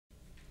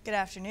Good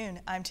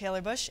afternoon. I'm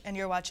Taylor Bush, and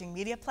you're watching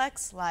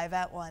MediaPlex Live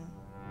at 1.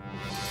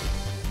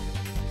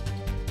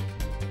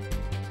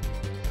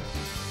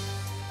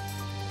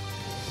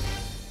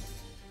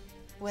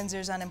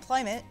 Windsor's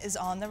unemployment is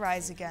on the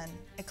rise again.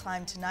 It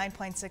climbed to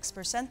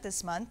 9.6%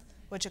 this month,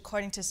 which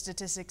according to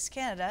Statistics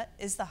Canada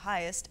is the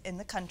highest in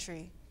the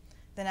country.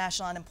 The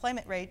national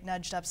unemployment rate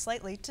nudged up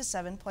slightly to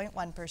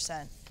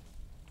 7.1%.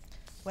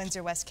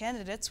 Windsor West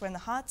candidates were in the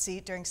hot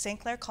seat during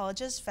St. Clair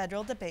College's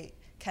federal debate.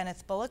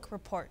 Kenneth Bullock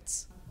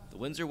reports. The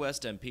Windsor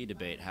West MP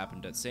debate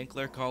happened at St.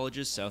 Clair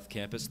College's South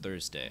Campus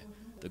Thursday.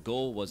 The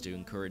goal was to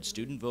encourage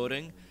student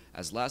voting,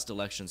 as last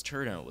election's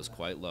turnout was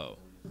quite low.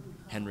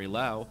 Henry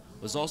Lau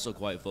was also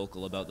quite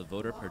vocal about the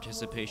voter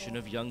participation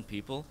of young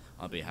people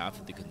on behalf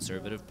of the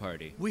Conservative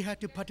Party. We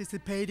had to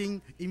participate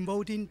in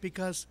voting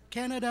because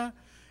Canada,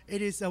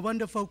 it is a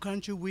wonderful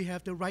country. We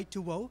have the right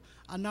to vote.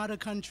 Another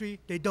country,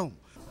 they don't.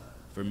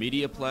 For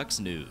MediaPlex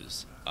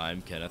News,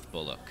 I'm Kenneth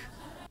Bullock.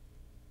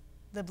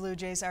 The Blue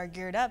Jays are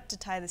geared up to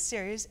tie the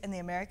series in the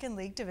American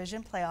League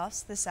Division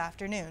playoffs this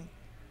afternoon.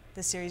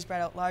 The series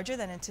brought out larger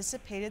than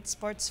anticipated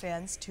sports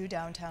fans to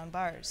downtown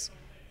bars.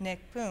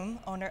 Nick Poom,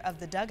 owner of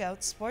the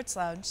Dugout Sports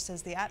Lounge,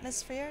 says the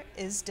atmosphere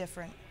is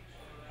different.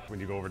 When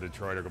you go over to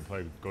Detroit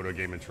or go to a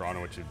game in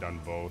Toronto, which you've done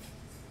both,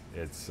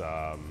 it's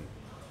a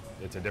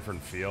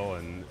different feel,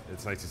 and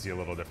it's nice to see a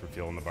little different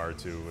feel in the bar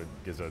too. It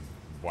gives a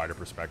wider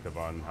perspective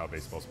on how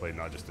baseball's played,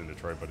 not just in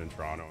Detroit, but in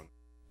Toronto.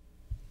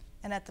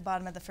 And at the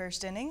bottom of the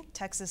first inning,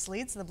 Texas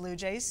leads the Blue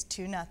Jays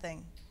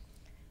 2-0.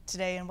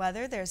 Today in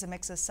weather, there's a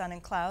mix of sun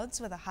and clouds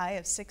with a high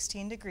of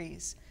 16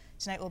 degrees.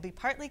 Tonight will be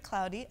partly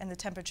cloudy and the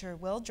temperature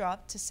will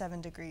drop to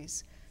 7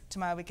 degrees.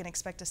 Tomorrow we can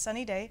expect a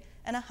sunny day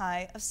and a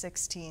high of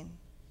 16.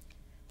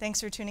 Thanks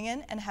for tuning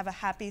in and have a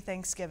happy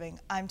Thanksgiving.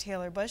 I'm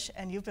Taylor Bush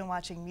and you've been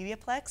watching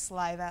MediaPlex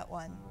Live at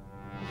 1.